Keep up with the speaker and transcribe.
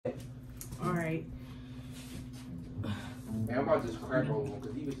about just crack over one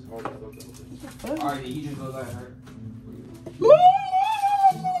because he was just hard to go. Alright, you just go like her.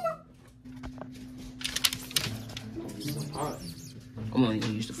 I'm gonna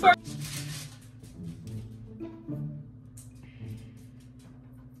use the first.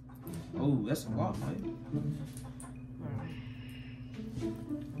 Oh, that's a lot, man.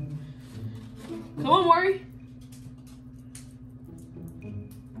 Come on, Maury.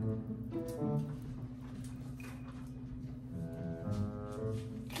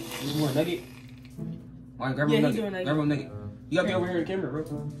 You want a nugget? Alright, grab a nugget. Grab a nugget. You gotta be over here in the camera,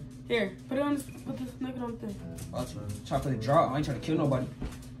 bro. Here, put it on this, put this nugget on the thing. I'll try to put it drop. I ain't trying to kill nobody.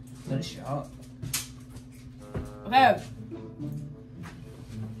 Let it shit out. Okay.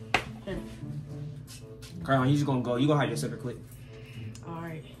 Here. Carl, you just gonna go. You gonna have your separate clip.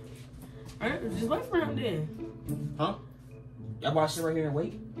 Alright. Alright, just wait for him then. Huh? Y'all about to sit right here and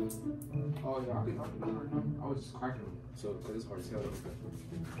wait? Oh, yeah, I was just cracking him. So, because it's hard to tell.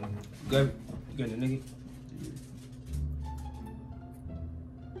 Good. You got the nigga?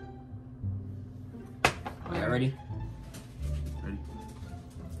 Alright, ready? Ready.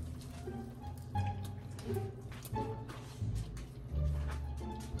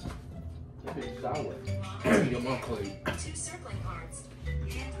 Your mom called you. 2 circling cards.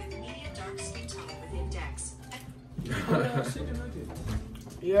 Hand with medium dark skin tone with index.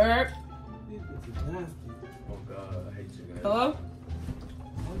 Yerp. Oh God, I hate you guys. Hello?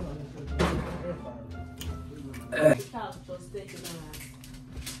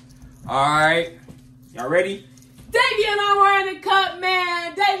 Alright. Y'all ready? Davienomar in the cup,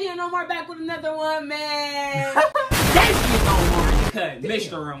 man. Davienomar back with another one, man. Davienomar in the cut.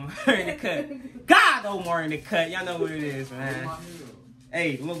 Mr. Omar in the cut. God Omar in the cut. Y'all know what it is, man.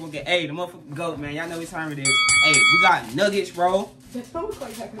 Hey, the motherfucking goat, man. Y'all know what time it is. Hey, we got nuggets, bro. You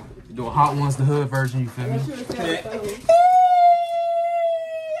doing hot ones, the hood version, you feel me?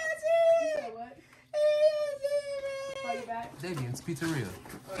 Davian's Pizzeria.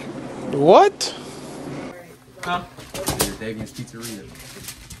 What? Huh? Davian's Pizzeria.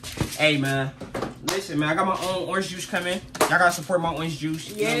 Hey, man. Listen, man. I got my own orange juice coming. Y'all gotta support my orange juice.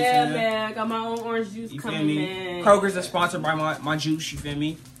 You know what I'm Yeah, saying? man. I got my own orange juice You coming, feel me? man. Kroger's a sponsor by my juice. You feel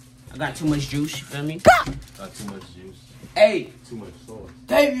me? I got too much juice. You feel me? Got too much juice. Hey. Too much sauce.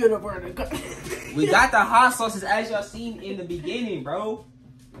 Davienomar in the cup. We got the hot sauces as y'all seen in the beginning, bro.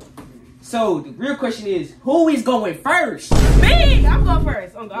 So the real question is, who is going first? Me! I'm going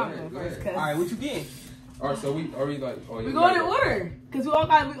first. I'm going first. All right, what you getting? All right, so we like. Oh, We going in order, cause we all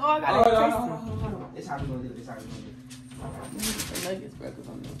got it. Hold on. This how we gonna do it. This how we gonna do it. Nuggets, bro, 'cause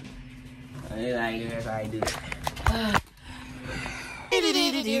I'm That's how I do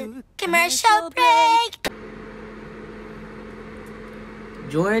it. Commercial break.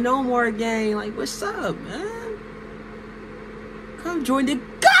 Join Omargang. Like, what's up, man? Come join the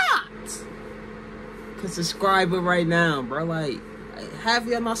gods. Can subscribe up right now, bro. Like half of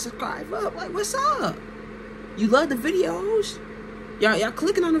y'all not subscribe up. Like, what's up? You love the videos? Y'all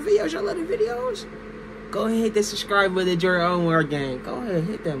clicking on the videos? Y'all love the videos? Go ahead, hit that subscribe button. Join Omargang. Go ahead,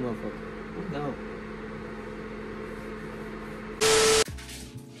 hit that motherfucker. Let's go.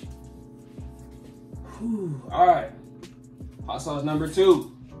 Whew. All right. Hot sauce number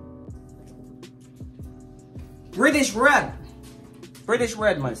 2. British red. British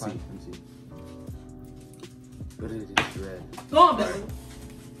red, my friend. British red. Go on, baby.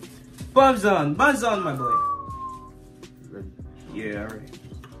 Buns on, my boy. Ready? Yeah, alright.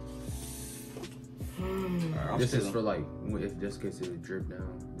 Alright, This is for like, if just in case it would drip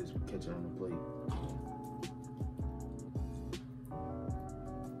down, just catch it on the plate.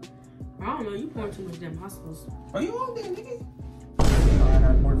 I don't know. You pouring too much damn hot sauce. Are you on there, nigga? I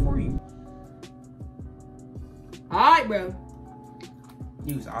have more for you. Alright, bro.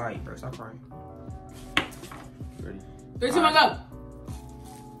 You was alright, bro. Stop crying. Ready? 3, 2, 1, go.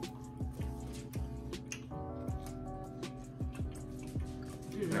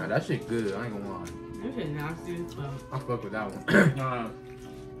 Nah, that shit good. I ain't gonna lie. That shit nasty as fuck. I fuck with that one.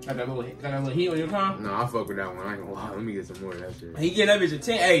 Got that little heat on your tongue? Nah, I fuck with that one. I ain't gonna lie. Let me get some more of that shit. He getting that bitch a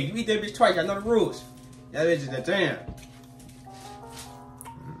 10. Hey, you eat that bitch twice. I know the rules. That bitch is a 10.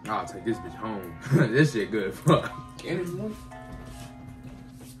 I'll take this bitch home. This shit good. Fuck.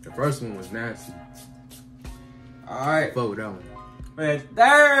 The first one was nasty. Alright. Fuck with that one. The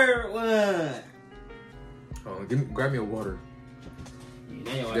third one. Oh, grab me a water.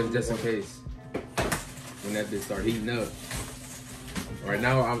 Just in case. When that bitch start heating up. Right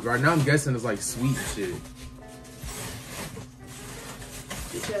now I'm guessing it's like sweet and shit.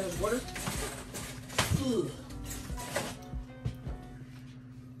 This has water. Ugh.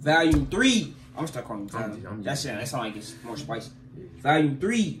 Volume 3. gonna start calling you I'm Tyler. just- That sound like it's more spicy. Volume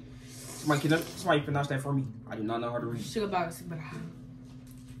 3. Somebody pronounce that for me. I do not know how to read. It's Scarab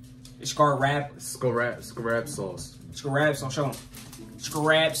sauce. Scarab sauce. Show 'em.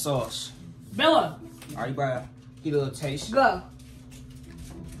 Scarab sauce. Bella, Alright, bro. Get a little taste. go.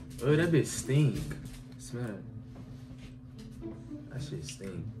 Oh, that bitch stink. Smell it. That shit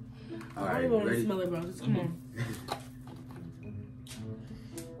stink. I Alright, don't even want to ready? smell it, bro. Just come on.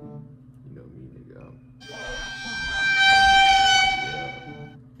 You know me, nigga.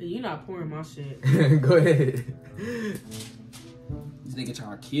 Hey, you not pouring my shit. Go ahead. This nigga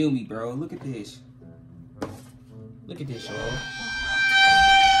trying to kill me, bro. Look at this. Look at this, y'all.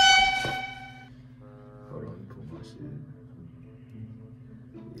 Hold on, let me pull my shit.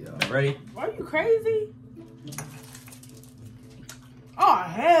 Yeah. Ready? Are you crazy? Oh,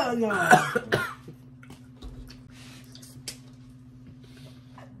 hell no.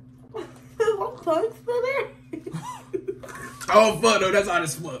 What clothes still there? Oh, fuck, no, that's hot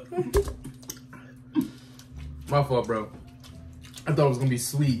as fuck. My fault, bro. I thought it was gonna be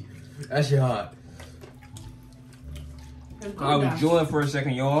sweet. That shit hot. I was enjoying for a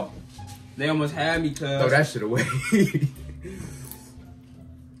second, y'all. They almost had me, cuz. Throw that shit away.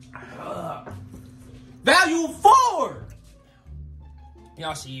 Value 4!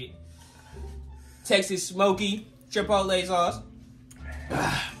 Y'all see it. Texas Smoky Chipotle sauce.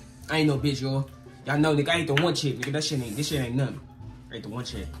 I ain't no bitch, y'all. Y'all know, nigga, I ain't the one chip, nigga. This shit ain't nothing. I ain't the one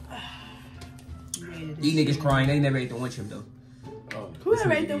chip. These niggas crying, they never ate the one chip, though. Oh, Who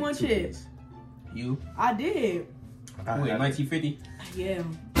ever ate the one chip? You? I did. Wait, 1950? Yeah.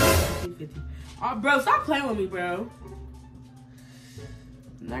 250. Oh, bro, stop playing with me, bro.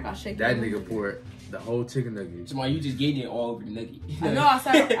 Now I gotta shake that your nigga nugget. poured the whole chicken nugget. Somebody, you just getting it all over the nugget. I know. I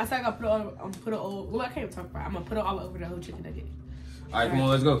said I gotta put it all. I'm put it all. Well, I can't even talk about it. I'm gonna put it all over the whole chicken nugget. Alright, come on,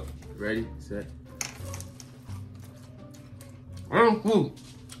 let's go. Ready, set. I'm sweet.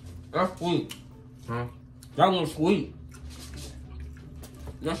 That's sweet. Huh? That one's sweet.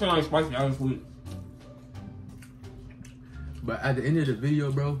 That shit ain't spicy, that one's sweet. But at the end of the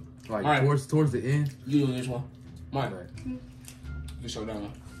video, bro, like Right. towards the end, You doing this one. Mike, like, just show that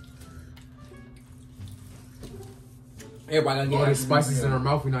one. Everybody gotta get all the out spices this in video. our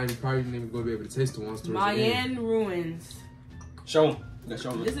mouth, we're not even gonna be able to taste the ones towards the end. Mayan ruins. Show them. Let's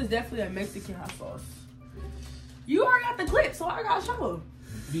show them. This is definitely a Mexican hot sauce. You already got the clip, so I gotta show them.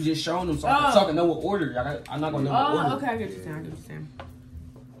 You just showing them so I can know what order. I'm not gonna know what Oh, order. okay, I get what you're saying. I get what you're saying.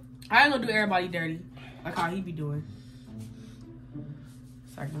 I ain't gonna do everybody dirty like how he be doing.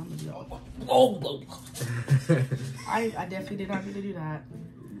 Sorry, no, I'm gonna do that. Oh, I definitely did not mean to do that.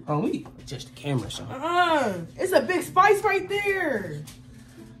 oh, we adjust the camera, so. It's a big spice right there.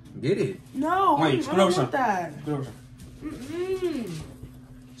 Get it. No, Wait, I scoot don't over want that. Good over.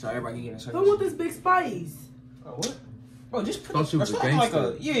 So everybody can get a I don't want this big spice. Oh, what? Bro, just put Thought you was bro, a you acting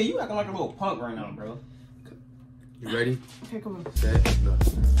gangster. yeah, you acting like a little punk right now, bro. You ready? Okay, come on. Set. Go.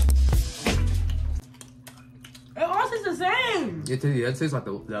 It all tastes the same. That tastes like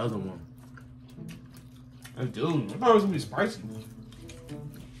the other one. I do. I thought it was gonna be spicy.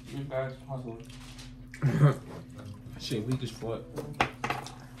 Shit, weak as fuck.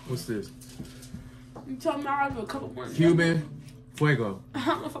 What's this? You tell me I gotta do a couple more. Cuban Fuego. I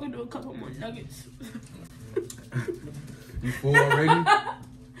don't know if I can do a couple more nuggets. You full already?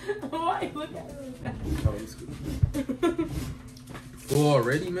 Why? Look at it. Oh, it's good. Full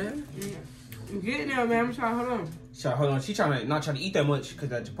already, man? I'm getting there, man. I'm trying. Hold on. Hold on, she not trying to eat that much because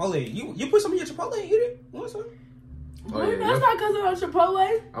that Chipotle. You put some of your Chipotle and eat it. Want some? Oh, yeah, That's not because of the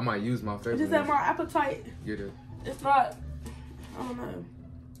Chipotle. I might use my favorite. It's just that my appetite. Get it. It's not. I don't know.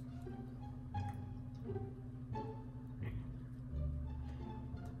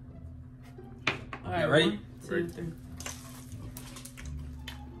 All right, ready? 1, 2, 3.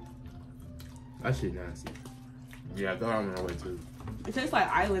 That shit nasty. Yeah, I thought I was on my way too. It tastes like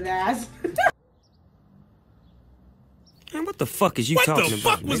island ass. Man, what the fuck is you talking about? What the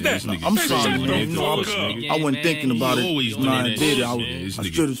fuck was that? I'm sorry, man. You know, I wasn't thinking about it Always when I doing did it. that I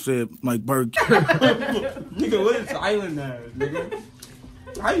shit. should have said like burger. Nigga, what is island ass, nigga?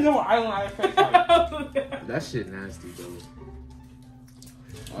 How you know what island ass tastes like? That shit nasty, though.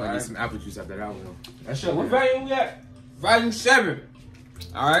 I Alright. get some apple juice after that one. That So shit. what volume we at? Volume 7.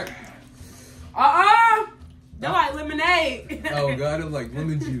 Alright. They're like lemonade. Oh god, it's like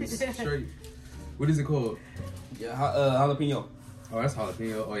lemon juice straight. What is it called? Yeah, jalapeno. Oh, that's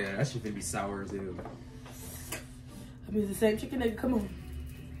jalapeno. Oh yeah, that shit finna be sour as hell. I mean, it's the same chicken nugget. Come on.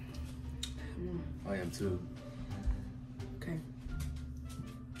 I am too. Okay.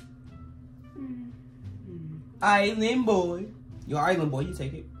 Island boy. You're island boy, you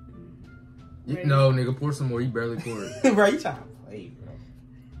take it. No, nigga, pour some more. You barely poured. Bro, you trying to play,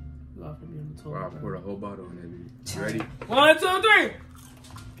 bro. Bro, I poured a whole bottle in there, dude. You ready? 1, 2, 3.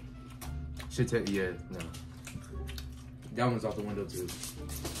 Should take, yeah, no. That one's out the window, too.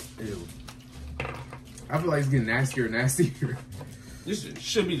 Ew. I feel like it's getting nastier and nastier. This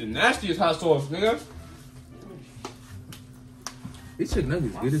should be the nastiest hot sauce, nigga. These chicken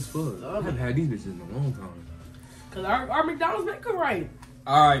nuggets good as fuck. I haven't had these bitches in a long time. Cause our McDonald's make it right.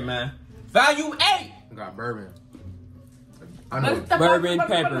 Alright, man. Value 8! I got bourbon. I know. Bourbon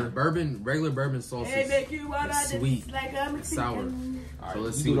pepper. Bourbon, regular bourbon sauce is sweet, sour. Alright, so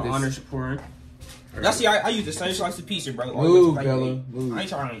let's you see do what the this... honors for pouring. Right. Y'all see, I use the same slice of pizza, bro. Move, Bella. Move. I ain't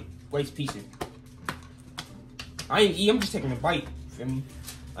trying to waste pizza. I ain't eat, I'm just taking a bite. Feel me?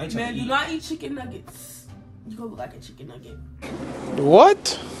 I ain't trying Man, to do eat. not eat chicken nuggets. You gonna look like a chicken nugget.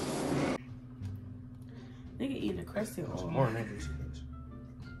 What? Nigga eating a crescent roll. More than that.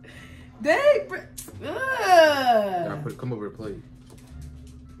 Dang, Come over the plate.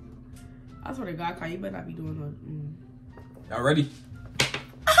 I swear to God, Kai, you better not be doing that. Y'all ready?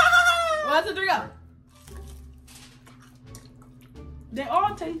 1, 2, 3, go. They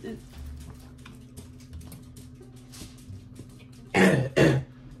all tasted.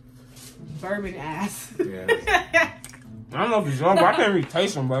 Bourbon ass. Yeah. I don't know if it's wrong, but I can't really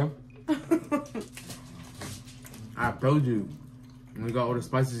taste them, bro. I told you, when you got all the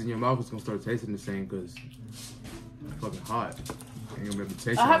spices in your mouth, it's gonna start tasting the same because it's fucking hot. Ain't gonna be able to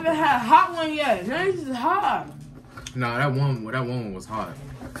taste I it. haven't had a hot one yet. This is hot. No, that one was hot.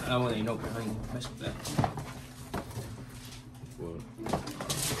 That one ain't no good. I ain't gonna mess with that. Well,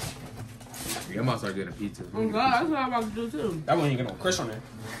 yeah, I'm about to start getting a pizza. Oh God, that's what I'm about to do too. That one ain't got no crisp on there.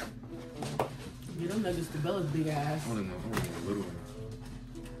 Yeah, them niggas to Bella's big ass. I want a little one.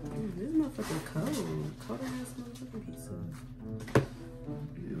 This motherfucking cold. Cold ass motherfucking pizza.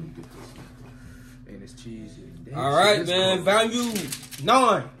 And it's cheesy. All right, man. Value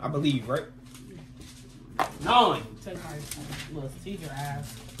 9, I believe, right? 9. Take my little Caesar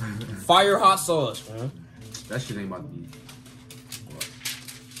ass. Fire hot sauce, man. That shit ain't about to be.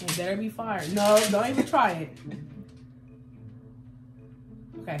 It better be fire. No, don't even try it.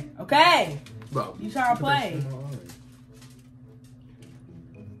 Okay, okay. Bro, You trying to play?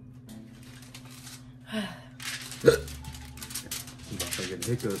 I'm about to get a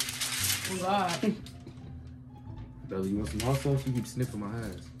hiccup. Oh God. Belly, you want some hot sauce? You keep sniffing my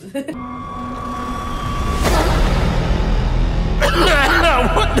ass.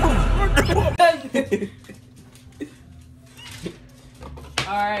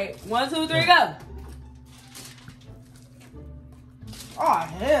 Alright, 1, 2, 3, go. Oh,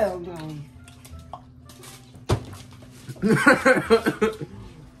 hell no. This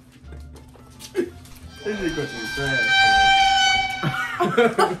shit goes to the trash.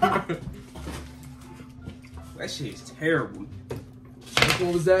 That shit is terrible. Which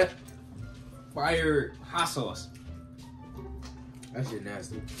one was that? Fire hot sauce. That shit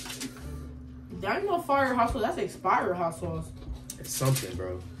nasty. That ain't no fire hot sauce. That's expired hot sauce. It's something,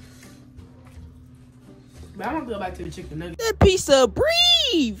 bro. But I'm gonna go back to the chicken nugget. That pizza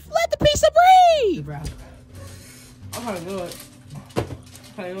breathe. Let the pizza breathe. Bro. I'm trying to do it.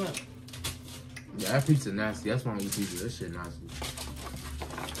 Trying to do it. Yeah, that pizza nasty. That's why I don't eat pizza. That shit nasty.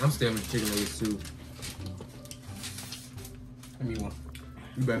 I'm staying with chicken nuggets too. Give me one.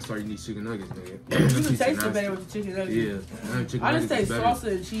 You better start eating these chicken nuggets, man. You can taste it better with the chicken nuggets. Yeah. Chicken I just nuggets taste is better. salsa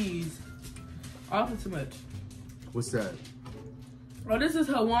and cheese. Often too much. What's that? Oh, this is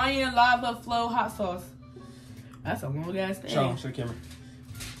Hawaiian lava flow hot sauce. That's a long ass thing. Show the camera.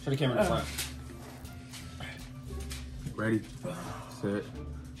 Show the camera in the front. Ready? Set.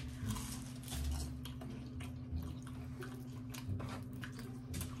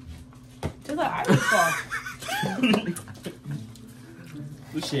 Just like Irish sauce.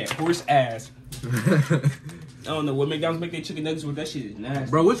 This shit horse ass. I don't know what McDonald's make their chicken nuggets with. That shit is nasty.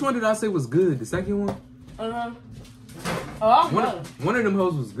 Bro, which one did I say was good? The second one? Uh-huh. Oh, I'm done. One of them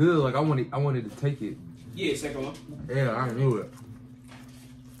hoes was good. Like I wanted to take it. Yeah, second one. Yeah, I knew it.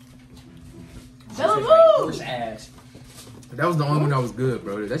 Tell him Horse move. ass. That was the only one that was good,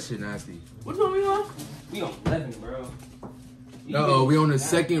 bro. That shit nasty. Which one we on? We on 11, bro. Uh-oh, we on the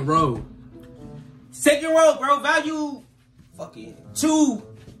second row. Second row, bro. Value fucking 2.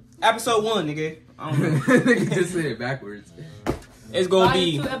 Episode 1, nigga. I don't know. Nigga just said it backwards. It's gonna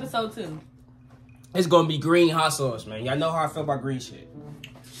be Volume 2, episode 2. it's gonna be green hot sauce, man. Y'all know how I feel about green shit.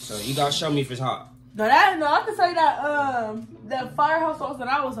 So you gotta show me if it's hot. No, I can say that that fire hot sauce that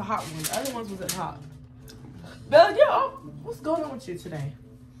I was a hot one. The other ones wasn't hot. Bella, what's going on with you today?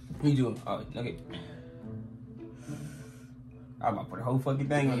 What you doing? Oh, okay. I'm about to put the whole fucking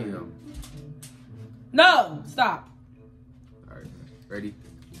thing in here. No, stop. All right, ready?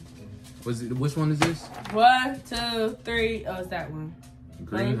 Which one is this? 1, 2, 3. Oh, it's that one.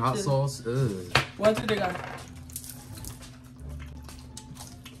 Green hot sauce. Ugh. 1, 2, 3, go.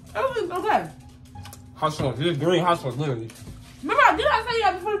 Oh, okay. Hot sauce. This is green hot sauce, literally. Remember, did I say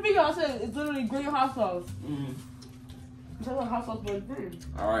that before the video? I said it's literally green hot sauce. Mm. Tell what hot sauce was green.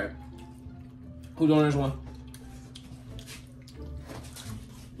 All right. Who's on this one?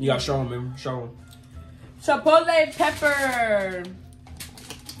 You got to show him, remember? Show him. Chipotle pepper.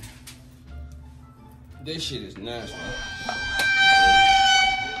 This shit is nasty.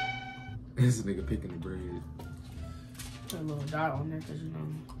 This nigga picking the bread. Put a little dot on there because you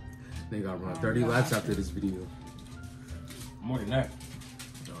know. They got around 30 laps after this video. More than that.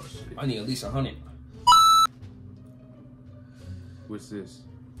 Oh shit. I need at least 100. What's this?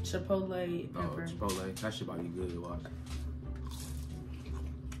 Chipotle Oh, pepper. Chipotle. That shit might be good to watch.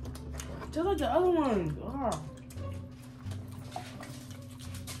 Just like the other one. Oh.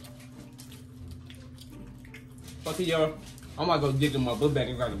 Fuck it, yo. I might go dig in my book bag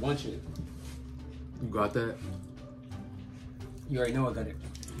and grab the one shit. You got that? You already know I got it.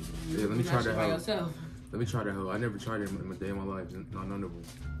 Yeah, let me try that by hoe. yourself. Let me try that hoe. I never tried it in a day in my life. Not none of them.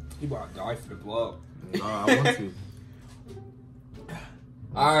 You about to die for the blood. Nah, I want to.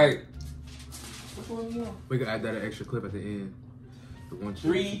 Alright. Which one you want? We can add that an extra clip at the end. The one shit,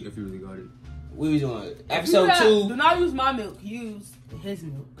 3. if you really got it. We was doing If episode you got- 2. Do not use my milk. Use his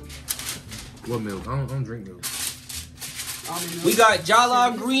milk. What milk? I don't drink milk. Almond We milk. got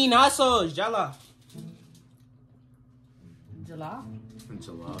Jala green hot sauce. Jala. Jala.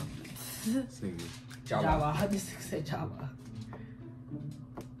 Enchilada. This nigga. Jala. Jala. This nigga said Jala.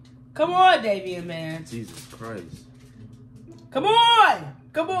 Come on, Davian, man. Jesus Christ. Come on.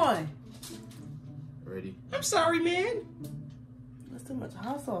 Come on. Ready? I'm sorry, man. That's too much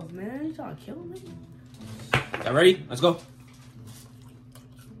hot sauce, man. You trying to kill me? Y'all ready? Let's go.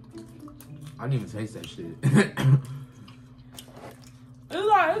 I didn't even taste that shit. It's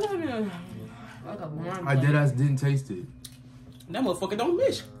like a warm. I deadass didn't taste it. That motherfucker don't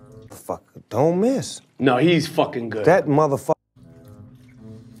miss. Fuck, don't miss. No, he's fucking good. That motherfucker.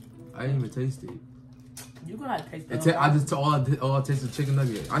 I didn't even taste it. You gonna have to taste that. I just all I tasted chicken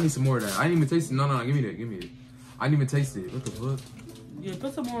nugget. I need some more of that. I didn't even taste it. No, give me that. Give me it. I didn't even taste it. What the fuck? Yeah,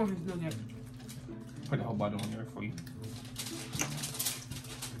 put some more on his nugget. Put the whole bottle on there for you.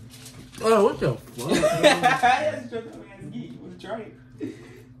 Oh, what the fuck? Try it.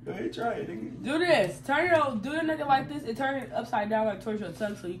 Go ahead, try it, nigga. Do this. Do your nugget like this and turn it upside down like towards your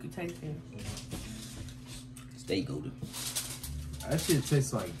tongue so you can taste it. Stay golden. That shit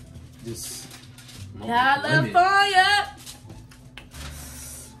tastes like just California.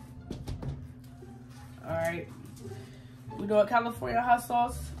 All right. We doing California hot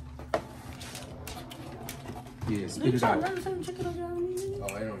sauce. Yeah, spit it out. Chicken on your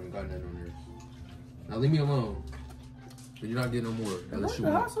Oh, I don't even got nothing on there. Now leave me alone. You're not getting no more. Unless you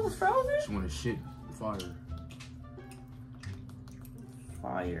the hot want, sauce frozen? you want to shit fire.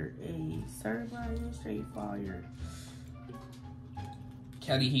 Fire a certified straight fire.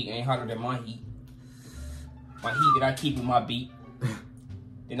 Cali heat ain't hotter than my heat. My heat that I keep with my beat.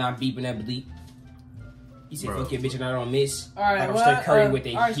 Then I'm beeping that bleep. He said, Bro. fuck your bitch and I don't miss. All right, I'm still Curry with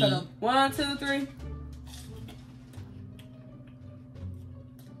a all right, heat. shut up. 1, 2, 3.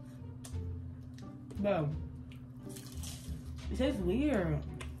 Boom. It tastes weird.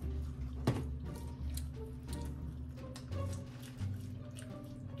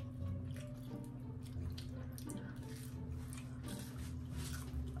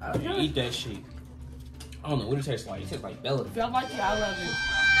 Eat that shit. I don't know what it tastes like. It tastes like Bella. If y'all like it, I love it.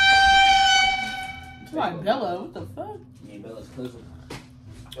 It's like Bella. What the fuck? Yeah, Bella's cousin.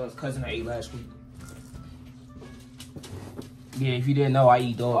 Bella's cousin I ate last week. Yeah, if you didn't know, I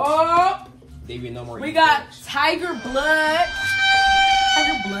eat dogs. Oh, Davienomar. we got tiger blood.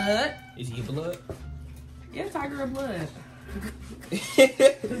 Tiger blood. Is he blood? Yeah, tiger blood. This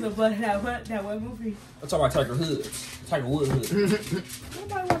is the blood that one movie. I'm talking about Tiger Hood. Tiger Wood Hood.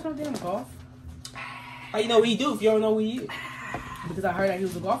 Nobody watch no damn golf. How you know what he do if you don't know what he is? Because I heard that he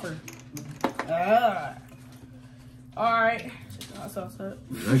was a golfer. Alright. Check the hot sauce up.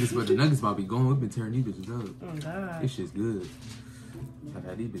 The nuggets about to be going. We've been tearing these bitches up. Oh god. This shit's good. I've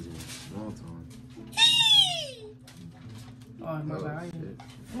had these bitches a long time. Oh my Oh, god. shit.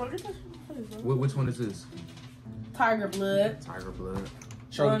 Come on, get that shit, bro. Which one is this? Tiger blood. Tiger blood.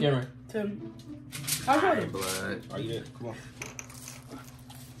 Show the camera. Tim. I'll show Tiger you. blood. Are you there? Come on.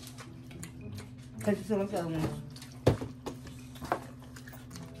 Take you to the other one.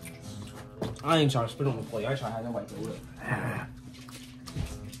 I ain't trying to spit on the plate. I try to have nobody to look.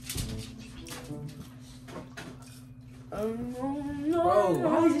 Bro,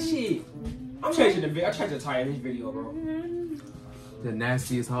 why is this shit? I'm changing the video. I changed the title of this video, bro. The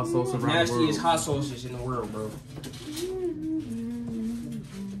nastiest hot sauce around the world. Nastiest hot sauces in the world, bro.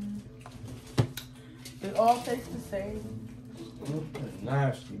 It all tastes the same.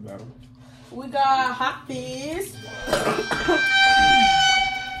 Nasty, bro. We got hot fizz.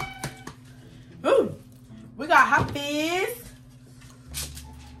 Ooh. We got hot fizz.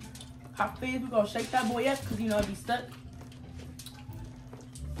 Hot fizz. We're gonna shake that boy up because you know it be stuck.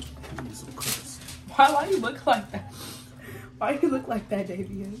 Why you look like that? Why you look like that,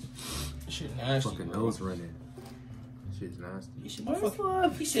 Davian? Shit nasty. Fucking bro. nose running. Shit's nasty. He said,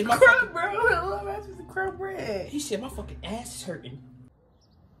 He said my crumb, bro. I love after the crumb bread. He said my fucking ass is hurting.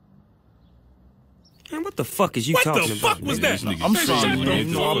 Man, what the fuck is you talking about? What the fuck was that? I'm sorry,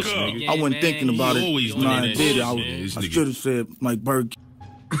 man. No, I wasn't thinking about it when I did it. I should have said like Berg.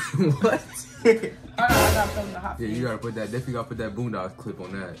 What? I gotta film the hot Yeah, fizz. you gotta put that. Definitely gotta put that Boondocks clip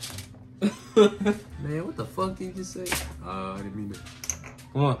on that. Man, what the fuck did you just say? I didn't mean it.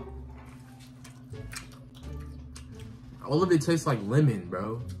 Come on. All of it tastes like lemon,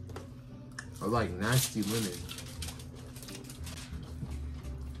 bro. Or like nasty lemon.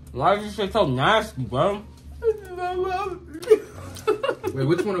 Why is this shit so nasty, bro? Wait,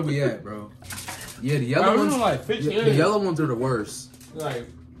 which one are we at, bro? Yeah, the yellow ones. Like 15. The yellow ones are the worst. Like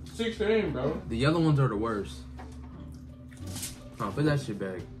 16, bro. The yellow ones are the worst. Put that shit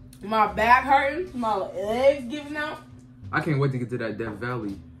back. My back hurting. My legs giving out. I can't wait to get to that Death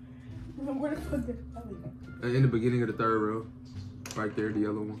Valley. Where the fuck is that? In the beginning of the third row. Right there, the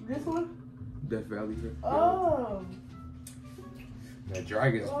yellow one. This one? Death Valley here. Oh. That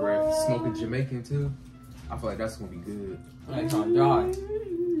dragon's breath. Smoking Jamaican too. I feel like that's gonna be good. I ain't trying to die.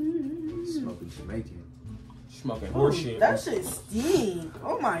 Smoking Jamaican. Smoking horse shit. That shit stink.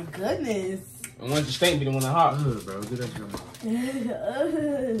 Oh my goodness. And once the stink be the one that hot. Ugh, bro. Get that jump.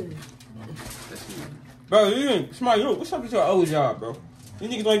 That's it. Bro, you ain't smart. You what's up with your old job, bro? You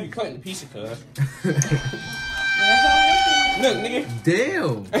niggas don't even be cutting the piece of cuz. Look, nigga.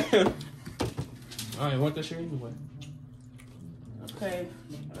 Damn. I ain't want that shit anyway. Okay.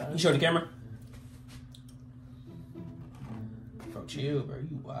 You show the camera? Bro, chill, bro.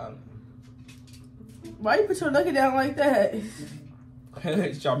 You wild. Why you put your nugget down like that?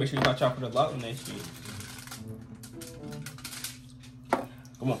 Y'all make sure you got chocolate a lot on that shit.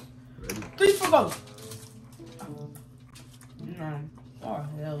 Come on. Ready? 3, 4, go. No. Oh,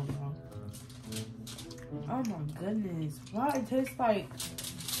 hell no. Oh my goodness. Why it tastes like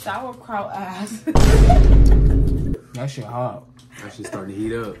sauerkraut ass? That shit hot. That shit starting to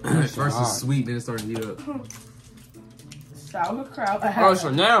heat up. At first it's sweet, then it started to heat up. Sauerkraut ass. Oh, so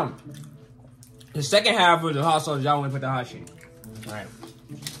now, the second half of the hot sauce, y'all want to put the hot shit. Alright.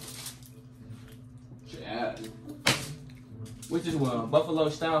 Yeah. Which is what? Buffalo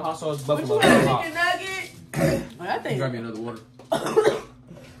style hot sauce, What buffalo you want, hot. chicken nugget? I think. Grab me another water.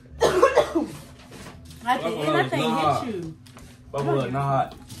 I think hit you. Buffalo not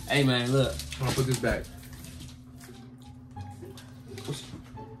hot. Hey man, look. I'm gonna put this back.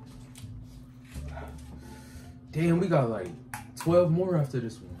 Damn, we got like 12 more after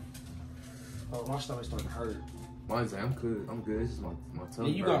this one. Oh, my stomach's starting to hurt. Mine's like, I'm good. I'm good. It's just my tongue.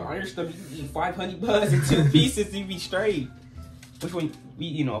 And you got on your stomach, you eat 5 honey buns in 2 pieces, you be straight. Which one we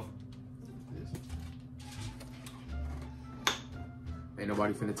eating off? Ain't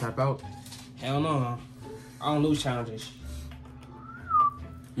nobody finna tap out. Hell no. I don't lose challenges.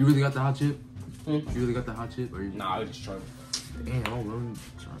 You really got the hot chip? Hmm? You really got the hot chip? Or you Nah, I just try. Damn, I don't really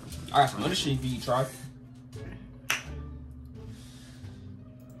try. I got some other shit for you to try.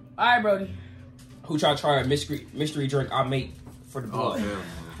 Alright, Brody. Who try to try a mystery drink I make for the Oh, blood? hell.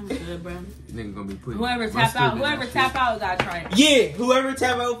 I'm good, bro. You nigga gonna be putting Whoever tap mustard out, in whoever that tap shit. out, gotta try it. Yeah, whoever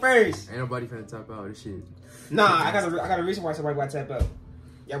tap out first. Ain't nobody finna tap out. This shit. Nah, I got a reason why somebody got tap out.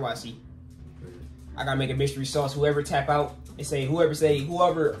 Y'all wanna see? I gotta make a mystery sauce. Whoever tap out and whoever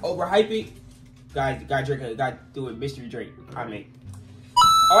overhype it, gotta do a mystery drink I make.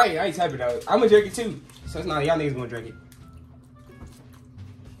 Oh, I ain't tap it out. I'm gonna drink it too. So it's not y'all niggas gonna drink it.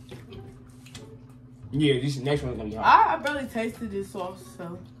 Yeah, this next one's gonna be hot. I barely tasted this sauce,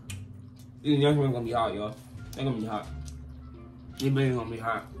 so. This next one's gonna be hot, y'all. They're gonna be hot. This baby's gonna be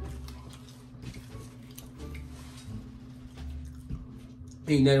hot.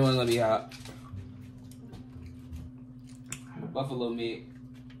 This next one's gonna be hot. Buffalo meat.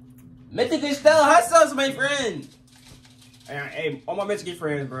 Mexican style hot sauce, my friend. Hey, all my Mexican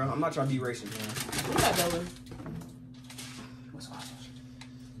friends, bro. I'm not trying to be racist, man. What that doing? What's hot sauce?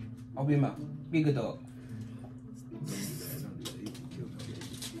 I'll be a mouth. Be a good dog.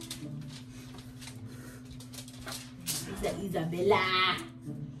 Isabella.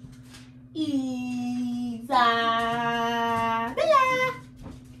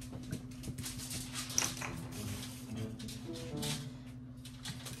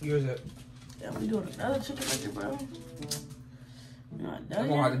 Here's it. Yeah, we doing another chicken nugget, bro. Not I'm done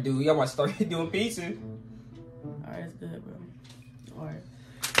gonna have to yet. do. Y'all might start doing pizza. Alright, it's good, bro. Alright.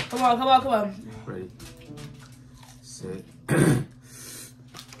 Come on. Ready, set.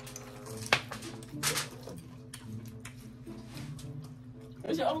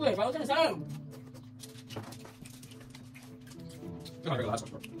 It's your own way, bro. It's the same. Here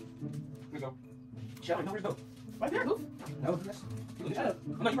we go. Shall where's it go? Right there, goof. No, yes. Shut up.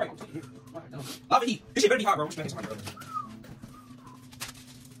 I'm not right. Love it. Heat. This shit better be hot, bro. I'm just making some hot, bro.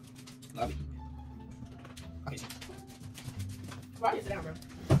 Love it. Okay. Right, sit down, bro.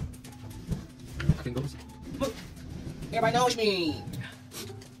 I can go. Look. Everybody knows me.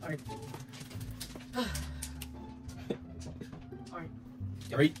 Alright. Alright.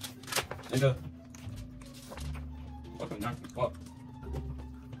 You ready? And okay, now, up.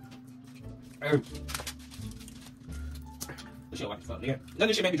 This shit like fuck, nigga. None of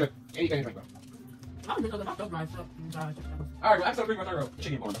this shit made me drink. Anything drink, bro. I'm gonna go to my stuff. Alright, well, I'm still drinking my third row. This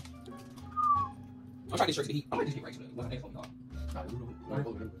shit get boring, though. I'm trying to get straight to the heat. I might just get right to the what's the next one, y'all.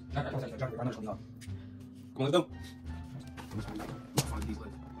 Come on, let's go.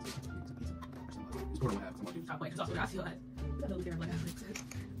 Stop playing. It's also I feel like. Ain't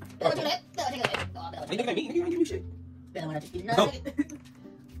looking at me, nigga. You ain't giving me shit. Better when I just eat Go. nugget.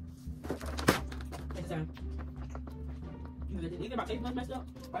 Next time. You think about taste messed up?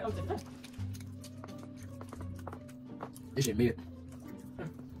 Right on the time. This shit mid.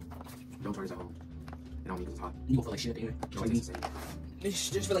 Don't turn this at home. It don't need to hot. You gon' feel like shit at the end. Just like me. This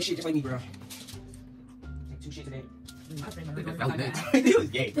just feel like shit, just like me, bro. Take 2 shit today. Valley next. It was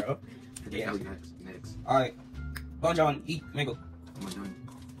gay, bro. Yeah, Valley next. Alright. Bon John, eat mango. I'm done.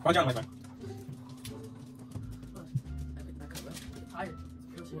 Bon John, my friend.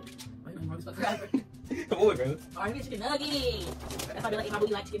 Come on, bro. Alright, get chicken nuggets. That's why they like eat my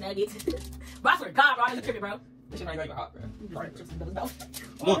booty like chicken nuggets. Bro, I swear to God, bro, I need tripping, bro. This shit not even hot, bro. Alright, bro. No.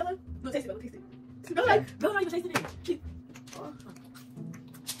 Come on. No, taste it, taste it. No, not even taste it.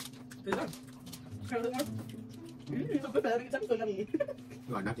 Good enough. Try a little more. So good, man. It's so yummy.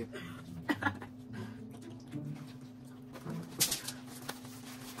 You are not yet.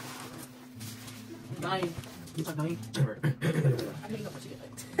 Dying. You talk dying. Never. I can make up for chicken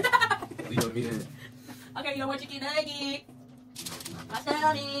nuggets. You know me then. Okay, you know what chicken nugget? I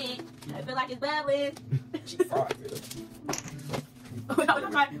found it. I feel like it's bubbling. She fried, bro.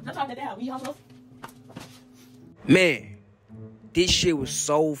 I'm trying that down. We almost. Man, this shit was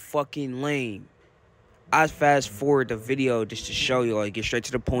so fucking lame. I fast forward the video just to show y'all, get straight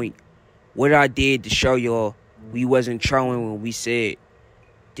to the point. What I did to show y'all we wasn't trolling when we said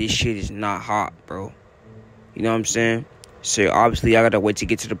this shit is not hot, bro. You know what I'm saying? So obviously I gotta wait to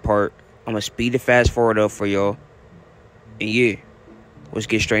get to the part. I'm gonna speed the fast forward up for y'all. And yeah, let's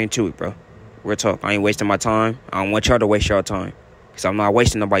get straight into it, bro. Real talk. I ain't wasting my time. I don't want y'all to waste y'all time. Because I'm not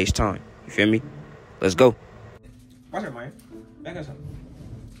wasting nobody's time. You feel me? Let's go. Watch it, man. Back us up.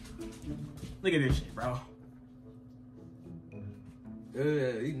 Look at this shit, bro.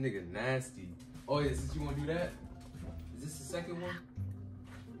 These niggas nasty. Oh yeah, since you wanna do that? Is this the second one?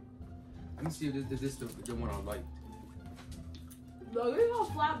 Let me see if this is the one I like. No, you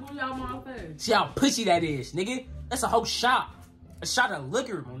gonna flat booty out my face. See how pussy that is, nigga? That's a whole shot. A shot of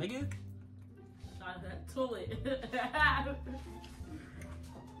liquor, my nigga. Shot of that toilet.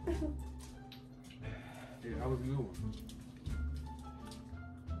 Yeah, how was you?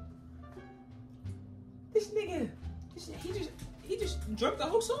 This nigga, he just drank the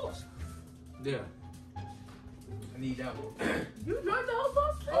whole sauce. Yeah. I need that one. You drank the whole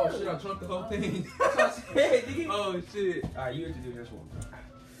sauce too? Oh shit, I drunk the whole thing. That's what I said, nigga. Oh shit. Alright, you have to do this one.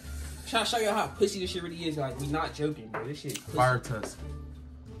 Trying to show you how pussy this shit really is. Like, we not joking, bro. This shit pussy. Fire tusk.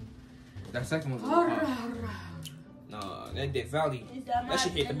 That second one was hot. Nah, that did Valley. That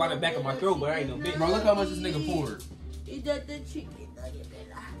shit hit the bottom back of my throat, but I ain't no bitch. Bro, look how much this nigga poured. Is that the chicken nugget?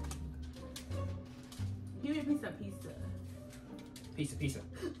 Give me a piece of pizza. Pizza.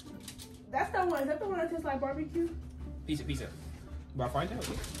 That's the one. Is that the one that tastes like barbecue? Pizza. But I find out.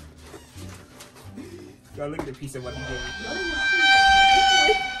 Y'all look at the pizza what he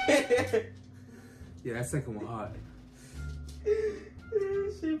did. Yeah, that second one hot.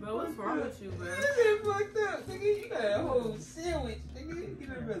 Bro, what's wrong with you, bro? This shit fucked up, nigga. You got a whole sandwich, nigga. Get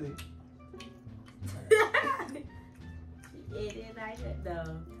it really. It is like that,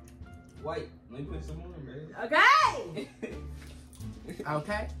 though. White. Let me put some on, man. Okay.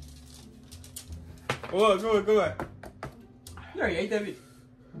 Okay. Go on. You already ate that bitch.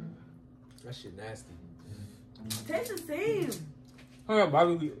 That shit nasty. Tastes the same. Hold on,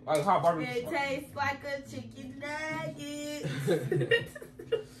 barbecue. Like hot barbecue. It tastes like a chicken nugget.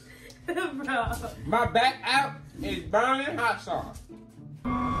 Bro. My back out is burning hot sauce.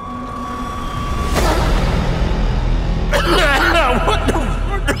 What the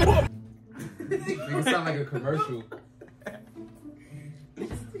fuck? It sound like a commercial.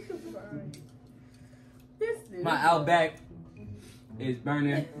 My outback is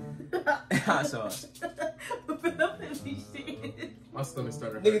burning hot sauce. My stomach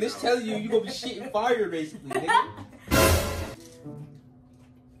started. Nigga, this telling you gonna be shitting fire basically, nigga.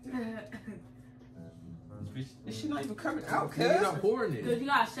 This shit not even coming out, cuz. You're not pouring it. Cause you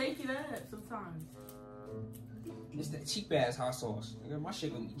gotta shake it up sometimes. It's that cheap ass hot sauce. Nigga, my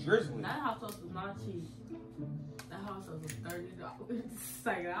shit gonna be drizzling. That hot sauce was not cheap. That hot sauce was $30. It's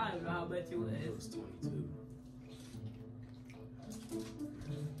like, I don't even know how much it was. It was 22.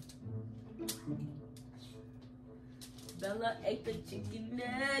 Bella ate the chicken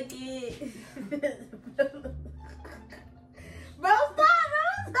nugget. Bro, stop! Bro,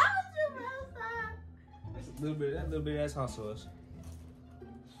 stop with you, bro, stop. That's a little bit, that little bit of ass hot sauce.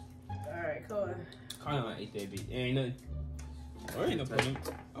 Alright, come on. Kion ate that bitch. Ain't nothing. There ain't no point.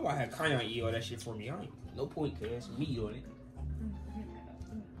 Oh, I had Kion eat all that shit for me. I ain't no point, cuz. Meat on it.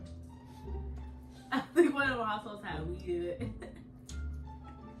 I think one of the hot sauce had weed in it.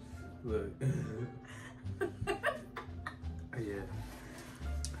 Look. Yeah.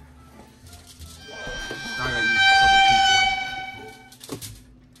 I gotta use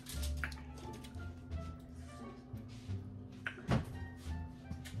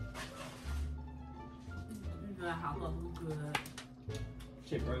That hot sauce was good.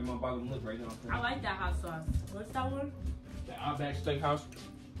 Shit, bro, my bottom lip right now. I like that hot sauce. What's that one? The Outback Steakhouse.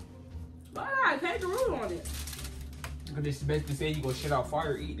 Why not? Kangaroo on it. Because it's basically saying you gonna shit out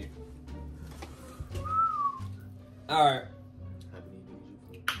fire eating it. Alright.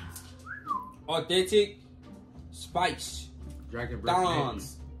 Authentic spice. Dragon breath.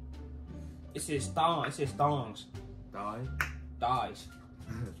 Thongs. It says thongs. It says thongs. Thigh? Thighs.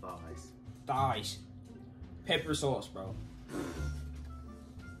 Thighs. Thighs. Pepper sauce, bro.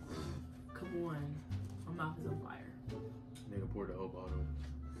 Come on. My mouth is on fire. Nigga poured the whole bottle.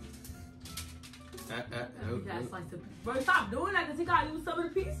 You gotta slice the pizza. Bro, stop doing that because he gotta use some of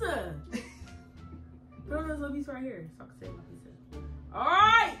the pizza. Put on this little piece right here so I can save my pizza.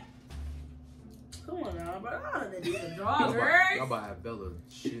 Alright! Come on now, bro. I don't need to draw, Y'all about to have Bella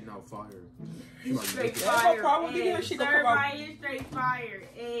shitting out fire. Straight That's fire. no problem. Hey, She gonna stir come out. right here, straight fire.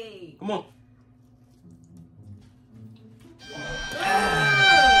 Hey. Come on.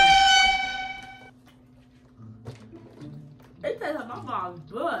 It tastes like my mom's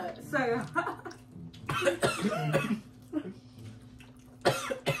butt. So,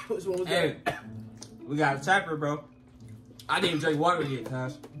 Which one was that? We got a tapper, bro. I didn't drink water yet,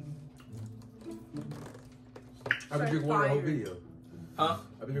 cuz. I've been drinking water the whole video. Huh?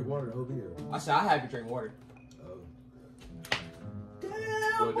 I've been drinking water the whole video. I said I had to drink water. Oh.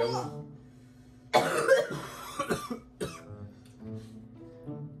 damn. What, that one?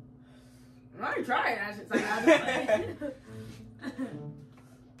 I ain't trying that shit. Like, I just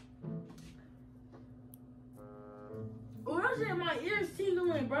oh, that shit in my ears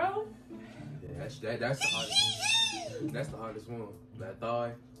tingling, bro. Yeah, that's the hottest. That's the hottest one. That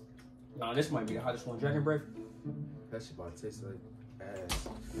thigh. Nah, this might be the hottest one. Dragon breath. That shit about to taste like ass.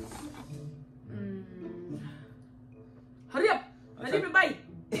 Hurry up! Hurry up, bite.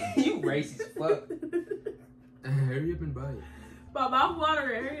 You racist fuck. Hurry up and bite. My mouth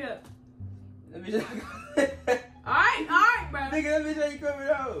watering. Hurry up. Let me just... Alright, bro. Nigga, that bitch ain't coming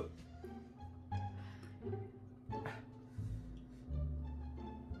out.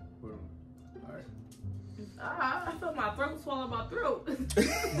 Alright. I feel my throat swallow my throat.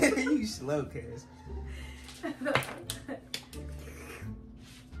 You slow, cuz.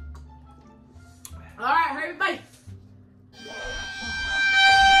 Alright, hurry, bite.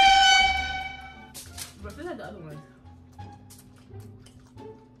 But this had the other one.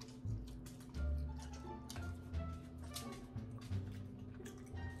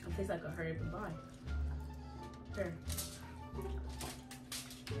 It tastes like a hurry up and buy. Here.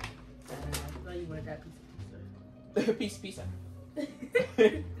 I know you wanted that piece of pizza.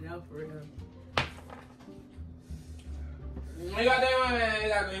 Peace. No, for real. You got that one, man. You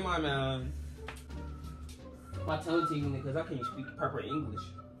got that one, man. My tongue tingling because I can't speak proper English.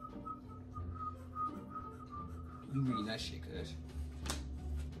 You reading that shit, cuz.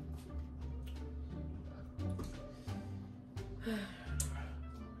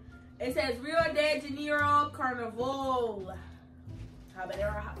 It says Rio de Janeiro Carnival.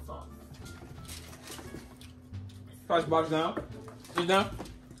 habanero hot sauce. Price box down. Sit down.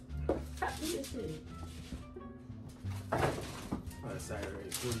 Stop eating this shit. Saturday,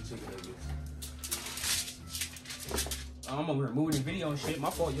 40 chicken nuggets. I'm over here moving the video and shit.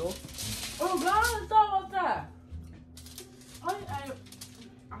 My fault, yo. Oh God, let's talk about that. I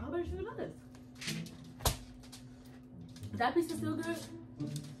hope I should have done this. That piece is still good.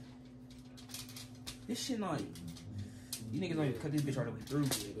 This shit not. You niggas don't even cut this bitch all the way through. Yeah,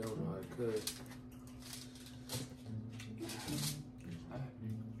 they don't know how it could.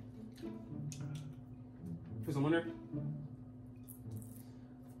 Put some on there.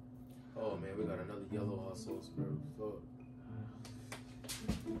 Oh man, we got another yellow hot sauce, bro. Fuck.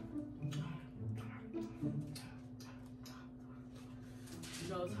 You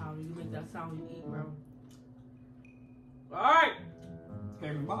know how you make that sound when you eat, bro. Alright.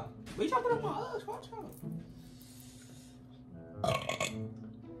 Everybody. What you trying to put on my eyes? Watch out.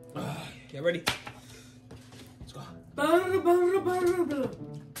 Get ready. Let's go.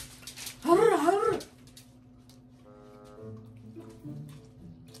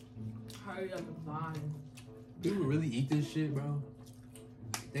 Hurry up and buy. People really eat this shit, bro.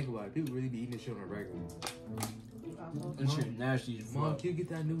 Think about it. People really be eating this shit on a regular. This shit nasty as Mom, fuck. can you get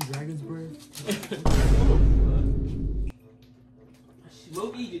that new Dragon's bread?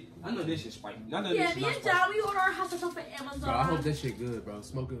 We'll eat it. I know this shit's spicy. I know Yeah, this me shit's and not John, we order our hot sauce off of Amazon. Bro, I hope that shit good, bro.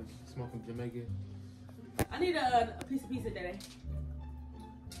 Smoking Jamaican. I need a piece of pizza today.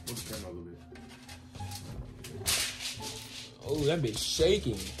 Move the camera a little bit. Oh, that bitch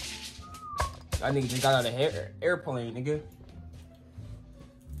shaking. That nigga just got out of airplane, nigga.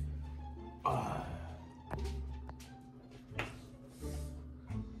 Oh.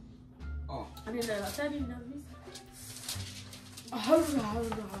 I need another piece.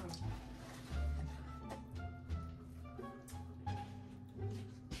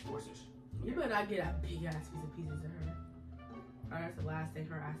 What's this? You better not get a big ass piece of pizza to her. Alright, that's the last thing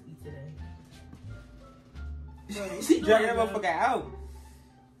her ass eat today. Bro, She dragging that motherfucker out.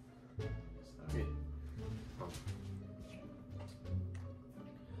 Yeah.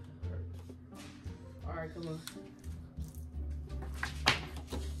 Alright, come on.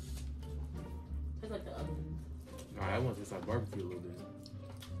 It's like the other one. Nah, that one tastes like barbecue a little bit.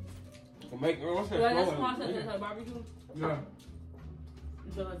 What's that? Like that's one that tastes like barbecue. Yeah.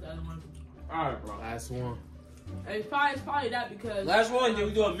 You feel like the other one. Alright, bro. Last one. And it's probably that because Last one, then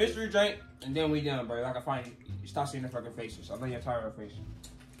we do a mystery drink, and then we done, bro. Like I find you stop seeing the fucking faces. I know you're tired of face.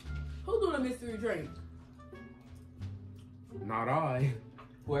 who doing a mystery drink? Not I.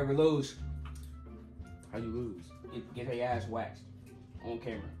 Whoever lose, How you lose? get their ass waxed on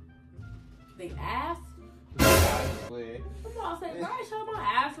camera. They ass? Go ahead. I'm not saying, I ain't showing my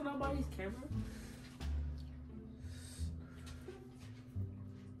ass on nobody's camera.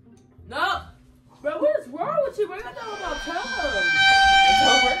 No! Bro, what is wrong with you, bro? You got that about tongue.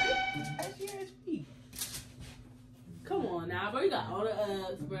 Come on now, bro. You got all the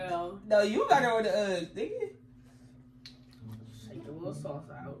Uggs, bro. No, you got it with the nigga. Shake the little sauce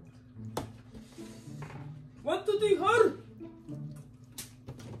out. 1, 2, 3, hurry!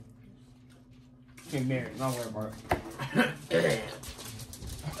 Get married. Don't worry about it.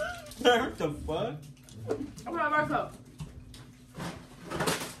 What the fuck? I'm gonna mark up.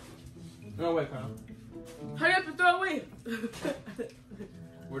 No, wait, Kyle. Hurry up and throw away.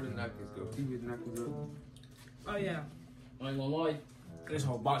 Where the napkins go? Can you get the napkins up? Oh, yeah. I ain't gonna lie. This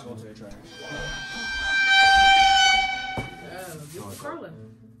whole box goes to the trash. Give it to Carla.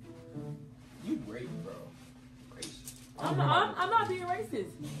 You great, bro. Racist. I'm not being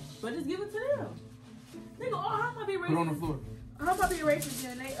racist, but just give it to them. Nigga, oh, how am I being racist? Put it on the floor. How am I being racist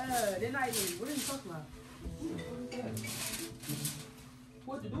and they're not even, what are you talking about?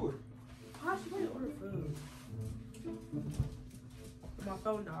 What to do it? How should I order food? My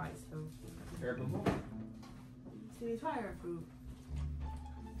phone died, so. See, try her food.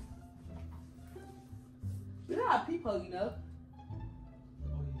 You got a peephole, you know?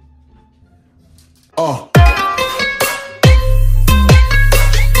 Oh.